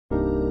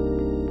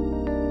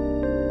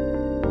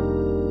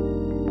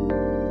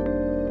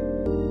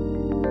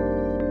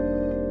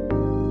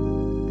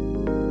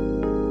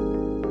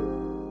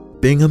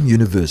Bingham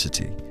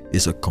University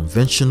is a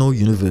conventional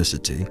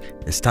university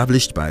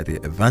established by the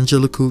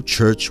Evangelical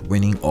Church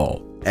Winning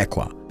All,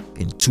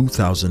 ECWA, in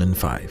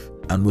 2005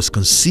 and was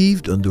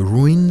conceived on the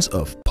ruins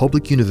of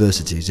public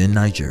universities in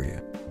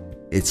Nigeria.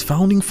 Its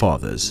founding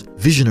fathers,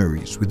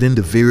 visionaries within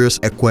the various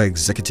ECWA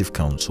executive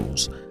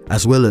councils,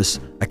 as well as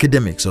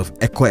academics of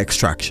ECWA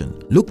extraction,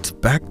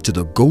 looked back to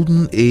the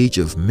golden age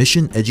of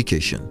mission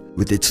education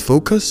with its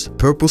focus,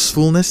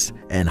 purposefulness,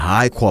 and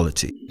high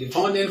quality. The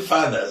founding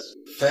fathers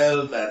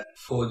felt that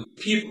for the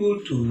people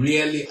to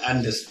really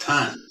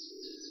understand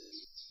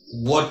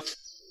what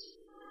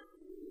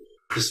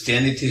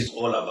Christianity is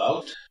all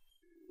about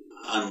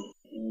and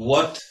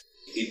what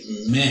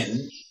it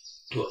meant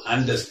to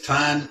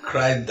understand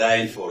Christ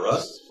dying for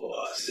us, for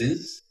our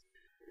sins,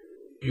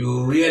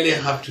 you really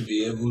have to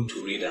be able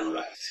to read and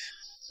write.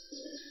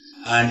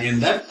 And in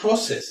that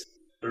process,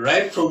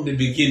 right from the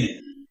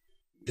beginning,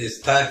 they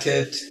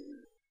started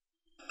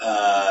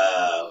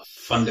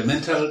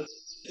fundamental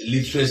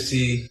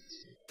literacy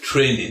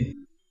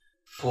training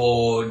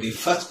for the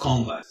first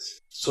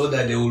converts so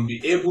that they will be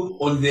able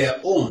on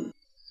their own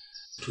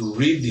to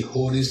read the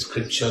Holy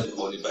Scripture, the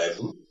Holy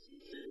Bible,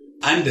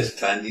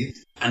 understand it,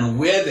 and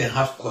where they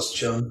have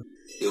questions,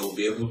 they will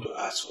be able to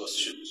ask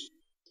questions.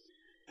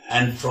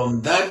 And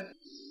from that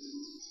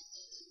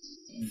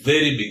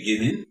very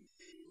beginning,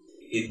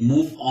 it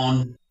moved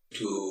on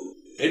to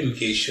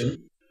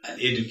education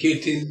and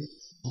educating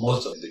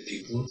most of the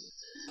people.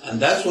 And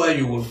that's why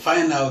you will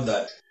find out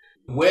that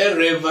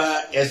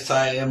wherever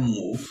SIM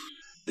move,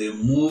 they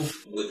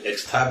move with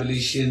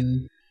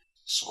establishing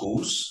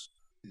schools,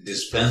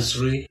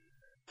 dispensary,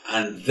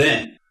 and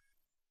then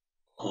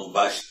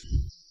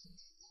conversion.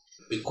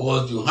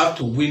 Because you have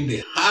to win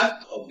the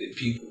heart of the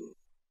people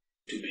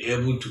to be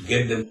able to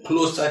get them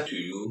closer to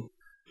you,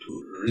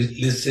 to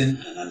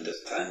listen and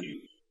understand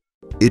you.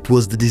 It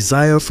was the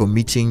desire for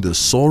meeting the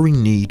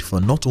soaring need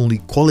for not only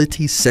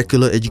quality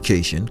secular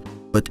education,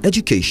 but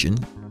education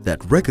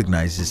that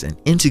recognizes and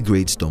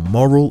integrates the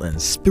moral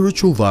and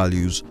spiritual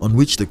values on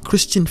which the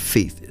Christian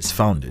faith is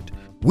founded,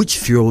 which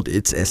fueled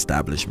its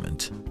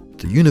establishment.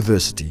 The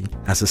university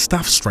has a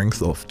staff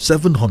strength of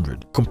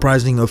 700,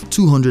 comprising of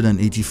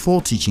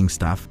 284 teaching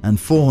staff and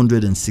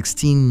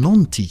 416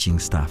 non-teaching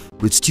staff,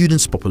 with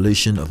students'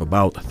 population of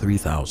about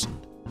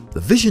 3,000.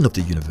 The vision of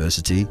the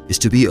university is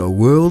to be a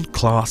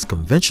world-class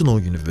conventional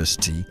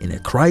university in a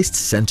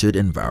Christ-centered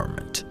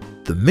environment.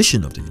 The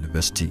mission of the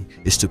university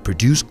is to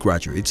produce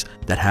graduates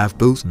that have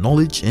both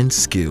knowledge and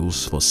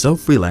skills for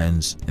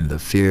self-reliance in the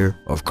fear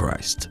of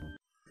Christ.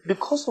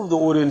 Because of the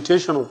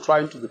orientation of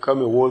trying to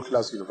become a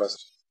world-class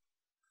university,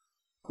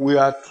 we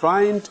are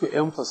trying to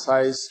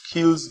emphasize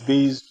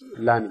skills-based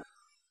learning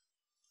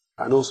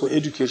and also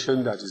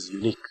education that is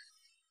unique.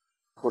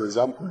 For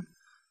example,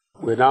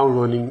 we're now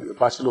running a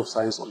Bachelor of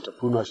Science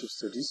Entrepreneurship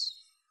Studies.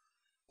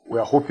 We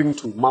are hoping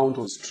to mount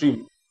on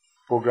stream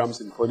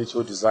programs in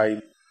furniture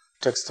design,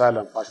 textile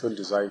and fashion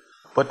design.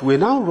 But we're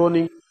now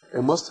running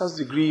a master's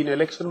degree in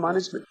election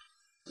management,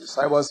 in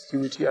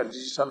cybersecurity and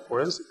digital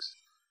forensics,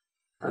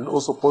 and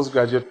also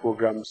postgraduate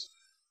programs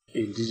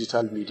in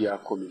digital media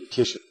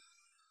communication.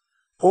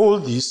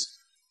 All these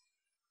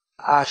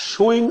are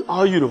showing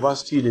our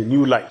university in a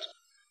new light.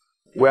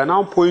 We are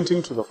now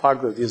pointing to the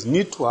fact that there's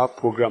need to have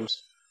programs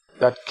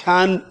that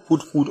can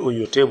put food on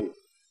your table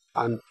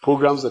and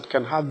programs that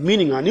can have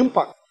meaning and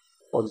impact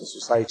on the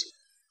society.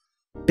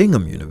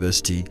 Bingham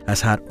University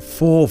has had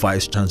 4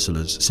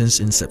 vice-chancellors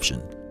since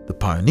inception. The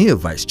pioneer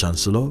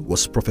vice-chancellor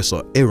was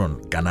Professor Aaron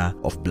Ghana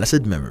of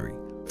blessed memory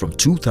from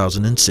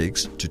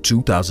 2006 to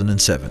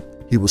 2007.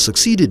 He was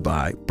succeeded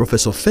by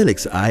Professor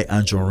Felix I.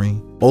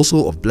 Anjorin,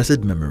 also of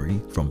blessed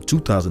memory from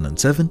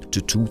 2007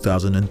 to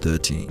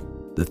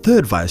 2013. The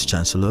third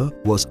vice-chancellor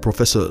was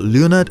Professor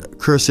Leonard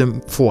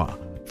Kersim Foa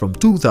from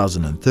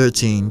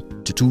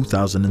 2013 to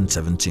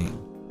 2017.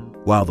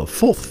 While the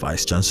fourth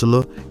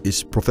vice-chancellor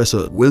is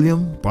Professor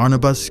William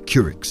Barnabas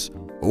Curix,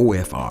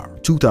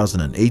 OFR,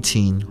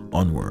 2018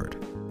 onward.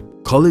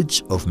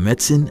 College of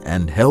Medicine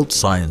and Health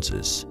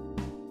Sciences.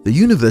 The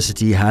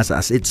university has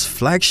as its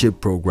flagship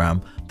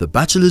program the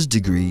Bachelor's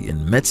Degree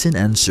in Medicine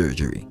and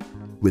Surgery,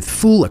 with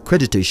full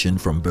accreditation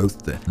from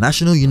both the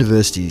National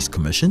Universities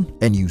Commission,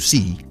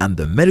 NUC, and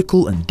the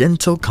Medical and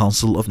Dental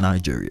Council of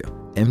Nigeria,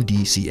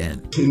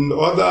 MDCN. In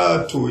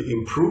order to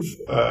improve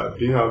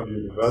Bingham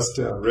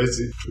University and raise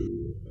it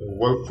to a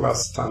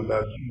world-class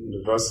standard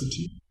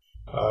university,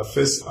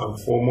 first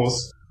and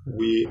foremost,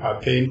 we are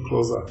paying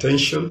close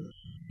attention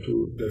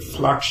to the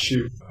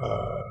flagship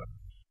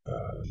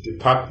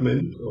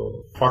department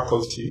or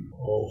faculty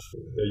of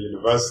the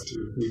university,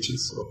 which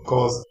is, of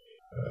course,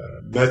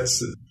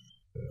 medicine,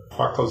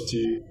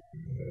 faculty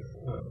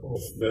of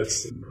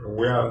medicine.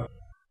 We are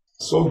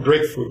so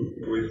grateful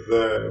with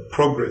the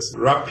progress,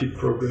 rapid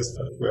progress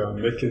that we are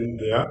making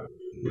there.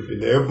 We've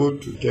been able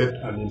to get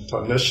an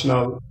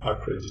international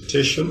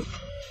accreditation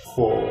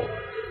for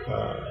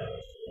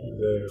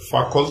the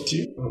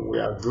faculty, and we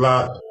are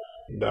glad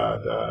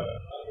that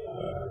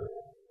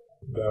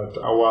that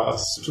our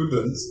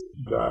students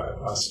that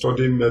are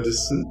studying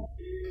medicine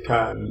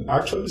can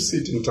actually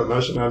sit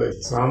international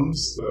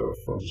exams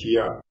from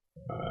here,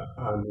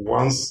 and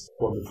once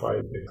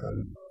qualified, they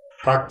can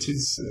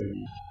practice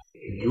in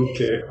UK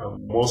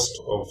and most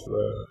of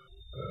the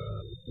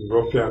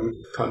European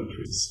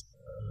countries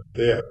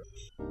there.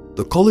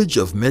 The College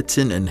of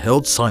Medicine and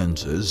Health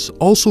Sciences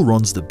also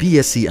runs the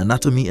BSc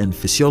Anatomy and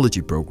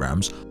Physiology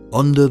programs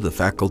under the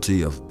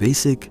Faculty of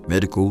Basic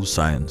Medical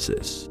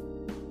Sciences.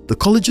 The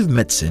College of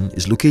Medicine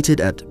is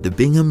located at the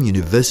Bingham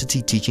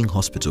University Teaching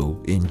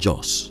Hospital in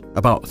Jos,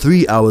 about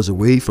 3 hours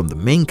away from the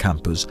main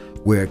campus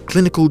where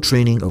clinical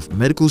training of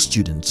medical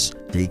students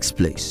takes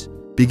place.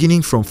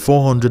 Beginning from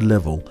 400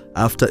 level,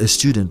 after a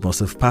student must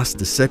have passed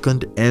the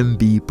second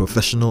MB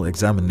professional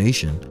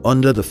examination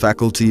under the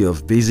Faculty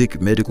of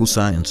Basic Medical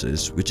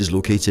Sciences, which is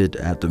located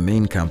at the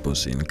main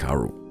campus in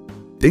Cairo.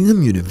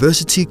 Bingham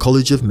University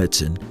College of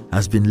Medicine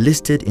has been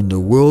listed in the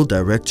World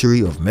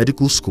Directory of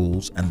Medical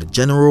Schools and the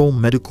General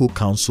Medical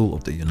Council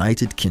of the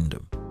United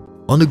Kingdom.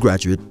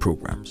 Undergraduate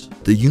programs.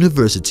 The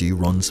university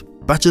runs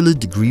bachelor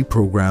degree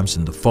programs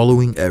in the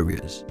following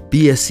areas: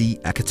 BSc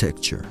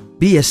Architecture,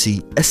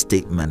 BSc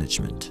Estate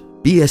Management,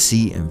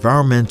 BSc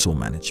Environmental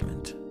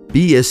Management,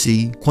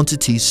 BSc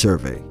Quantity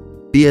Survey,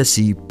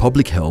 BSc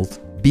Public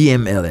Health,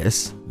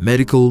 BMLS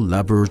Medical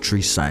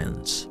Laboratory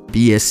Science,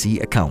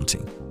 BSc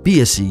Accounting,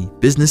 BSc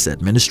Business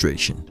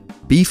Administration,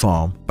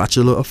 B.Pharm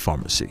Bachelor of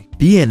Pharmacy,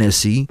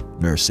 BNSc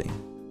Nursing,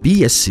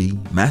 BSc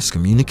Mass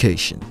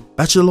Communication,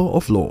 Bachelor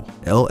of Law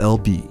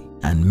LLB,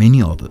 and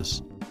many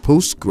others.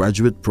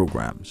 Postgraduate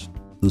programs.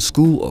 The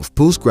School of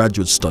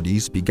Postgraduate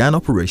Studies began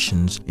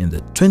operations in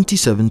the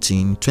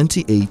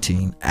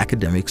 2017-2018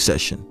 academic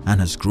session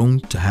and has grown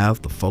to have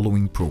the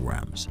following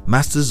programs: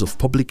 Masters of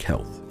Public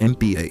Health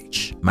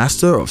 (MPH),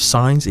 Master of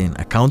Science in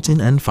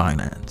Accounting and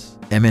Finance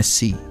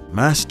 (MSc),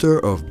 Master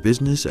of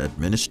Business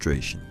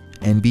Administration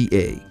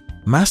 (MBA),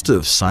 Master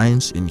of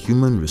Science in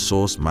Human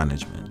Resource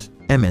Management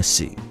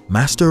 (MSc),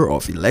 Master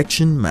of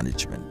Election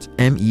Management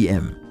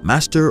 (MEM),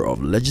 Master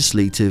of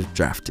Legislative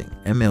Drafting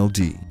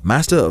 (MLD),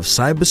 Master of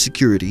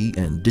Cybersecurity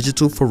and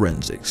Digital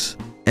Forensics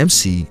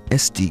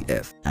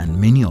 (MCSDF), and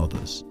many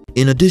others.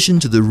 In addition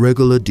to the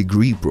regular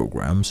degree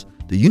programs,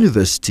 the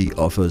university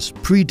offers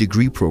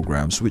pre-degree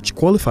programs which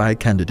qualify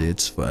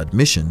candidates for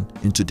admission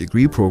into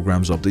degree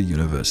programs of the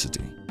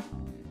university.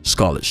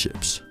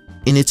 Scholarships.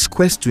 In its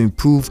quest to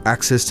improve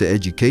access to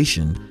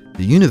education,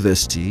 the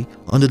university,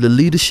 under the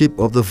leadership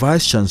of the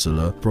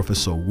Vice-Chancellor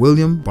Professor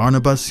William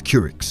Barnabas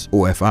Curix,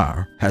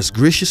 OFR, has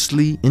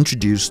graciously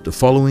introduced the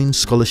following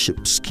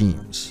scholarship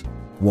schemes.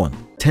 1.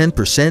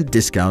 10%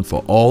 discount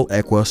for all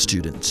EQUA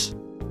students.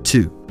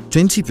 2.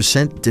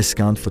 20%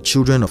 discount for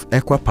children of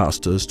EQUA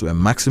pastors to a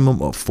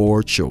maximum of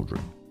 4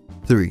 children.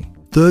 3.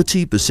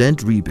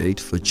 30% rebate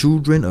for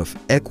children of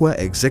EQUA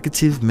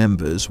executive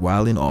members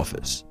while in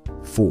office.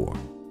 4.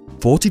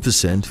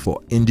 40% for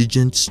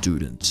indigent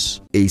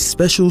students. A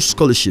special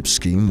scholarship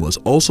scheme was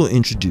also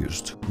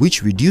introduced,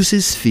 which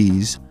reduces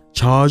fees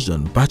charged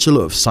on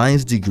Bachelor of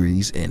Science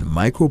degrees in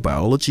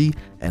microbiology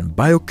and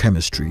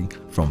biochemistry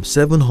from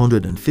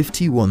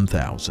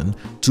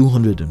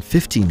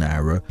 751,250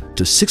 naira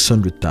to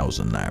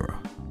 600,000 naira,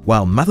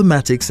 while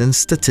mathematics and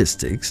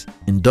statistics,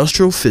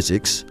 industrial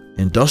physics,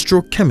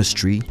 industrial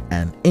chemistry,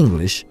 and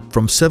English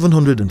from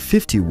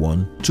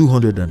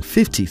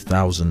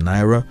 751,250,000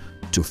 naira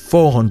to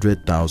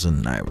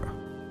 400,000 naira.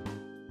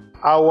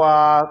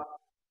 Our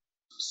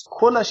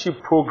scholarship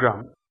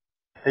program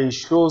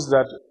ensures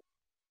that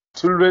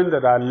children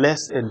that are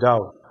less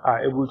endowed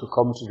are able to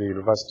come to the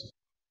university.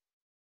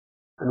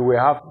 And we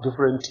have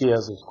different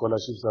tiers of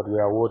scholarships that we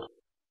award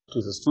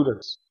to the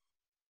students.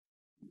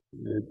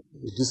 The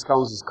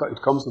discounts,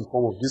 it comes in the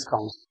form of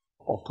discounts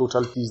of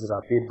total fees that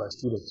are paid by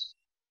students.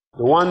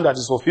 The one that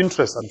is of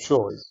interest, I'm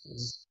sure,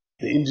 is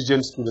the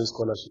Indigent Student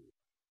Scholarship,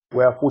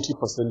 where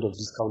 40% of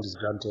discount is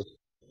granted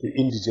to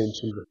indigent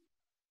children.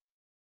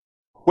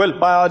 Well,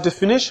 by our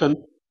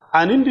definition,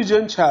 an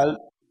indigent child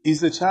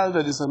is a child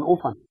that is an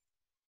orphan,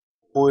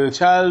 or a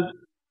child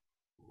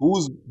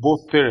whose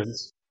both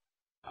parents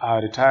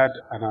are retired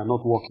and are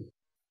not working.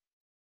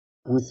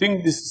 We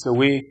think this is a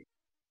way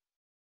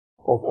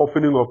of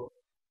opening up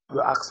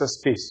the access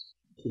space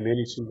to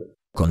many children.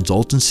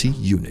 Consultancy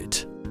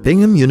Unit.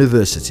 Bingham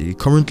University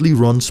currently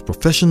runs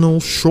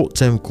professional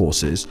short-term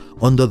courses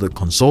under the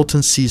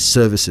Consultancy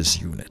Services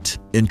Unit,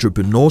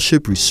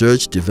 Entrepreneurship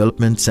Research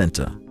Development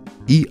Center,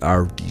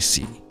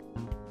 ERDC.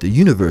 The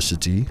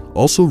university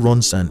also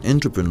runs an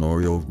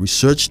Entrepreneurial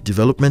Research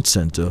Development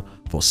Center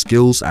for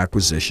Skills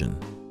Acquisition,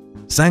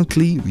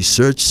 Zankli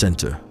Research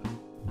Center.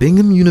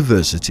 Bingham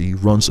University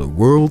runs a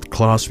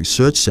world-class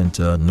research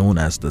center known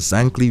as the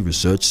Zankli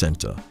Research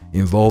Center,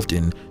 involved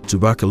in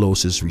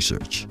tuberculosis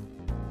research.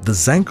 The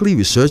Zankli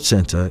Research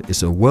Center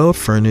is a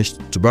well-furnished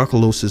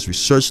tuberculosis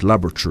research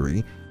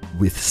laboratory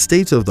with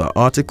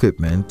state-of-the-art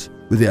equipment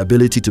with the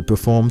ability to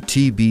perform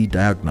TB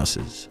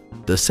diagnosis.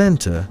 The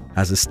center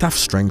has a staff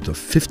strength of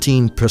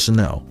 15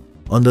 personnel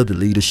under the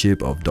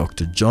leadership of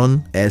Dr.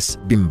 John S.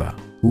 Bimba,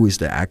 who is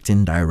the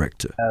acting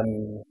director.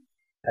 An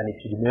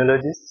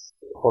epidemiologist,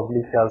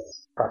 public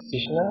health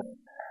practitioner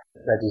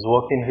that is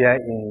working here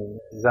in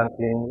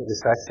Zanklin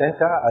Research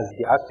Center as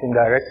the acting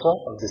director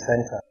of the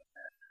center.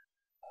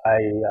 I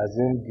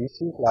assumed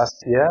duty last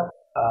year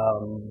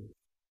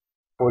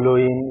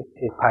following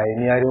a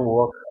pioneering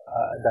work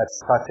that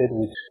started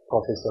with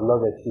Professor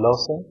Lovett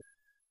Lawson,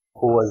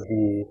 who was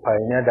the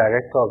pioneer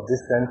director of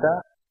this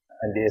center,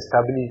 and they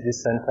established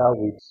this center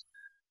with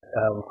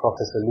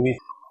Professor Louis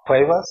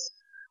Cuevas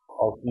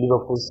of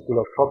Liverpool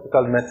School of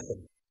Tropical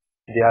Medicine.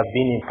 They have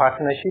been in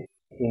partnership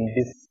in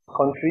this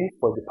country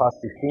for the past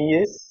 15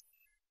 years,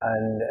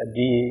 and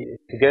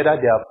together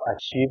they have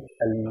achieved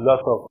a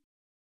lot of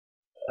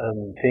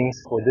things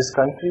for this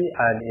country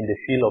and in the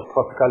field of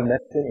tropical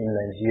medicine in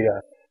Nigeria.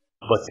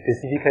 But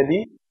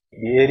specifically,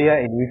 the area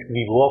in which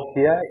we work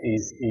here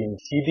is in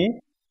TB,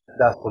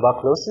 that's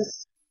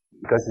tuberculosis,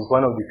 because it's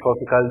one of the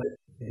tropical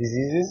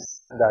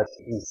diseases that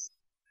is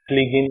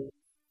plaguing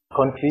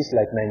countries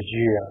like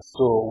Nigeria.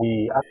 So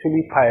we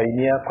actually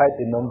pioneer quite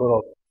a number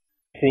of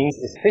things,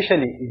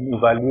 especially in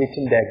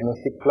evaluating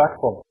diagnostic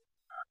platform.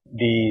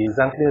 The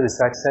Zanklin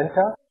Research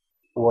Center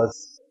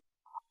was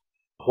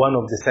one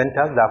of the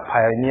centers that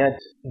pioneered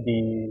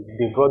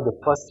they brought the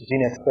first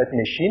gene expert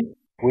machine,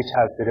 which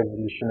has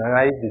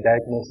revolutionized the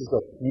diagnosis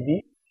of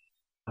TB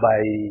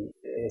by,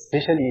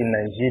 especially in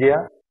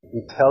Nigeria,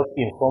 it helped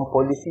inform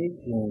policy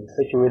in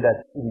such a way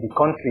that in the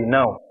country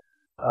now,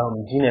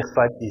 gene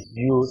expert is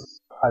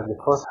used as the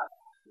first,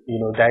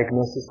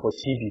 diagnosis for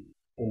TB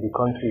in the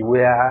country,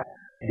 where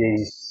there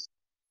is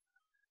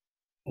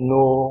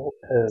no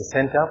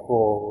center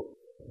for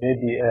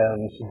maybe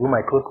to do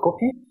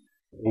microscopy.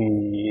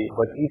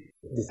 But if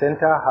the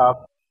center have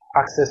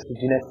access to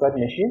gene expert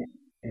machine,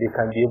 they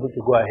can be able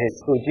to go ahead.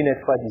 So gene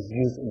expert is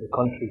used in the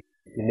country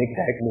to make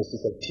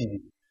diagnosis of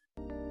TB.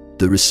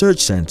 The research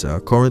center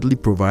currently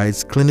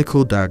provides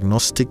clinical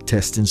diagnostic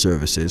testing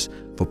services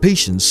for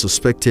patients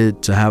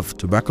suspected to have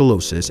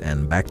tuberculosis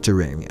and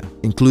bacteremia,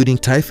 including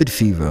typhoid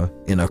fever,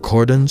 in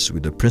accordance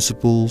with the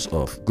principles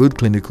of good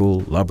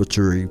clinical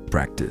laboratory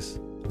practice.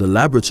 The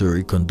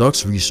laboratory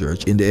conducts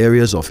research in the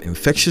areas of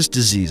infectious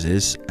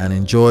diseases and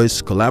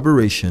enjoys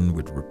collaboration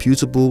with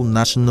reputable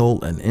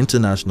national and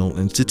international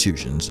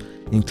institutions,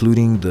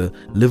 including the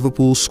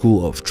Liverpool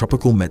School of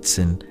Tropical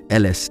Medicine,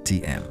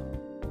 LSTM.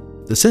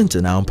 The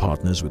center now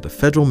partners with the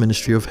Federal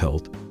Ministry of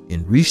Health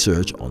in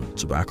research on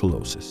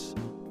tuberculosis.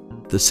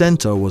 The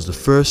center was the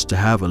first to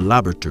have a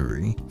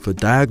laboratory for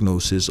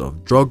diagnosis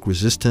of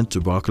drug-resistant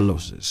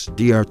tuberculosis,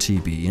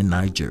 DRTB, in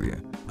Nigeria,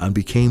 and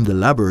became the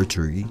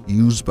laboratory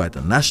used by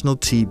the National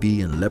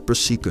TB and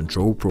Leprosy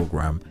Control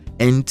Program,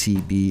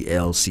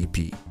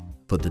 NTB-LCP,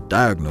 for the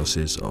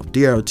diagnosis of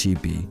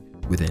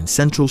DRTB within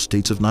central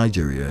states of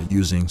Nigeria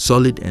using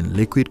solid and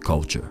liquid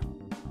culture.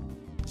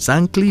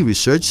 Zanklin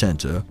Research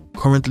Center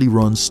currently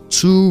runs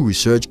 2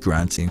 research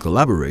grants in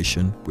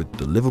collaboration with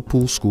the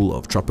Liverpool School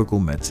of Tropical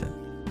Medicine,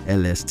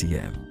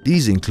 LSTM.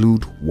 These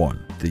include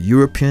 1. The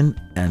European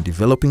and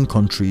Developing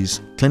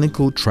Countries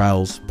Clinical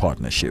Trials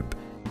Partnership,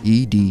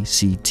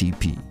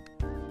 EDCTP.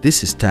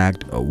 This is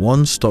tagged a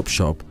one-stop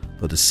shop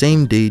for the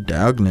same-day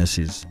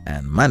diagnosis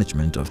and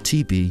management of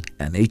TB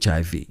and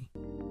HIV.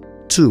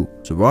 2.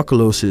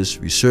 Tuberculosis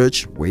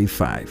Research Wave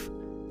 5,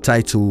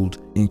 titled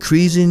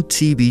Increasing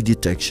TB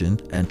Detection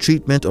and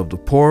Treatment of the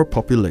Poor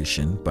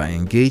Population by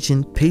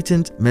Engaging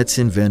Patent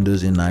Medicine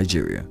Vendors in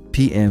Nigeria,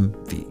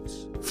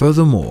 PMVs.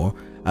 Furthermore,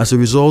 as a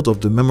result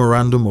of the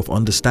Memorandum of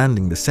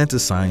Understanding the center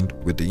signed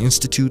with the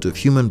Institute of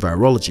Human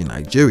Virology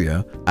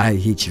Nigeria,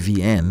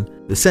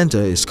 IHVN, the center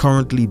is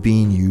currently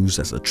being used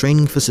as a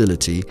training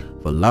facility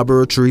for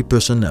laboratory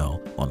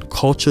personnel on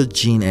culture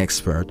gene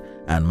expert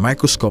and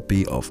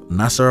microscopy of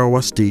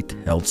Nasarawa State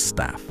health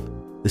staff.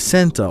 The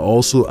center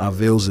also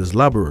avails its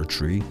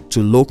laboratory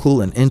to local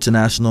and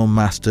international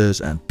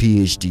masters and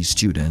PhD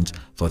students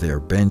for their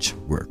bench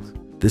work.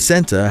 The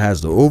center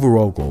has the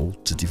overall goal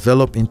to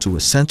develop into a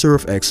center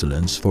of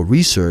excellence for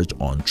research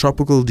on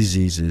tropical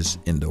diseases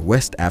in the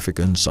West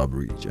African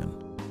sub-region.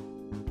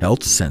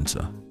 Health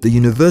Center. The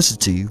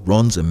university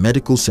runs a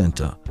medical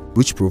center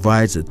which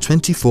provides a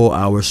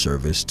 24-hour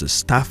service to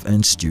staff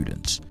and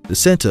students. The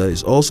center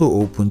is also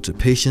open to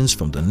patients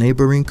from the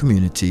neighboring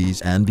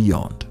communities and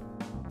beyond.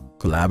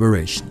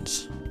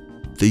 Collaborations.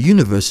 The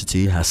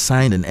university has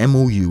signed an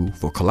MOU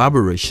for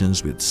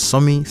collaborations with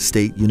Sumy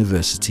State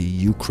University,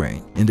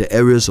 Ukraine, in the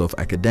areas of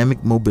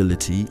academic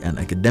mobility and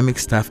academic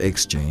staff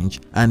exchange,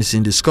 and is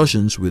in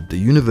discussions with the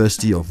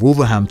University of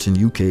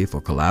Wolverhampton, UK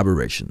for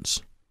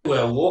collaborations. We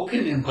are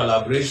working in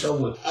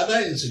collaboration with other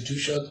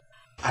institutions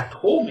at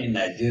home in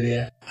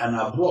Nigeria and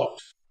abroad.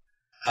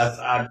 As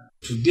at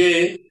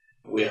today,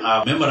 we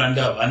have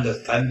memoranda of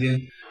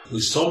understanding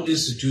with some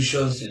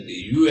institutions in the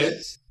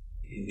US,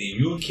 in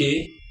the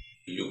UK,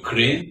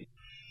 Ukraine,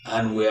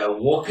 and we are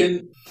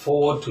working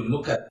forward to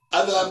look at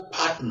other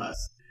partners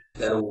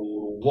that we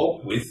will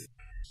work with,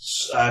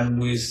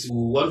 and we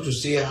want to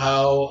see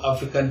how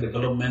African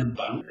Development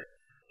Bank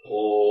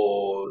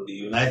or the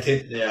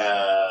United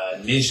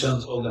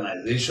Nations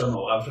Organization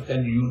or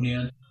African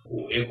Union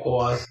or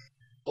ECOWAS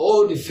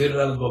or the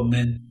federal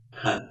government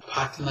can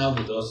partner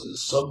with us in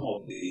some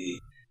of the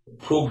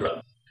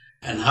programs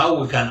and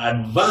how we can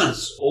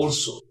advance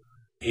also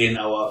in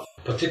our,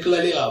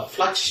 particularly our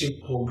flagship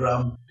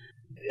program,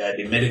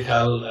 the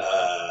medical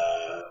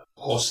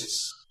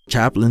courses.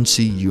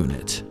 Chaplaincy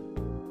Unit.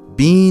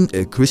 Being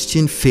a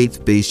Christian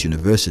faith-based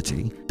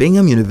university,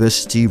 Bingham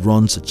University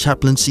runs a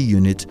chaplaincy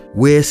unit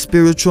where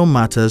spiritual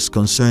matters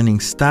concerning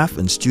staff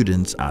and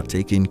students are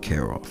taken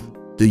care of.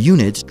 The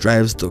unit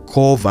drives the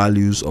core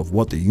values of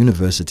what the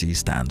university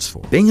stands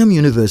for. Bingham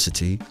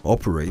University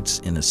operates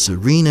in a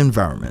serene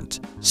environment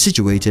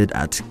situated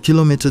at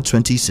Kilometer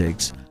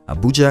 26,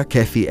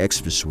 Abuja-Kefi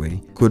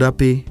Expressway,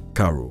 Kudape,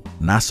 Karo,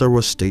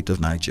 Nasarawa State of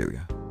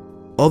Nigeria.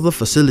 Other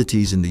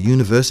facilities in the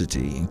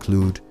university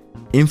include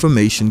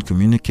Information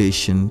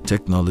Communication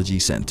Technology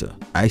Center,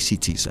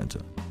 ICT Center,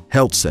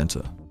 Health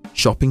Center,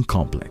 Shopping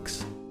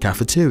Complex,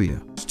 Cafeteria,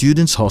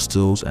 Students'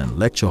 Hostels and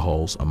Lecture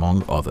Halls,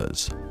 among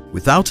others.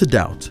 Without a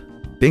doubt,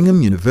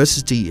 Bingham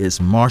University is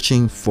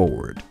marching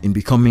forward in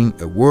becoming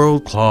a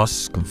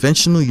world-class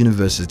conventional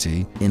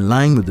university in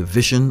line with the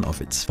vision of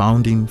its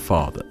founding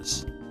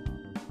fathers.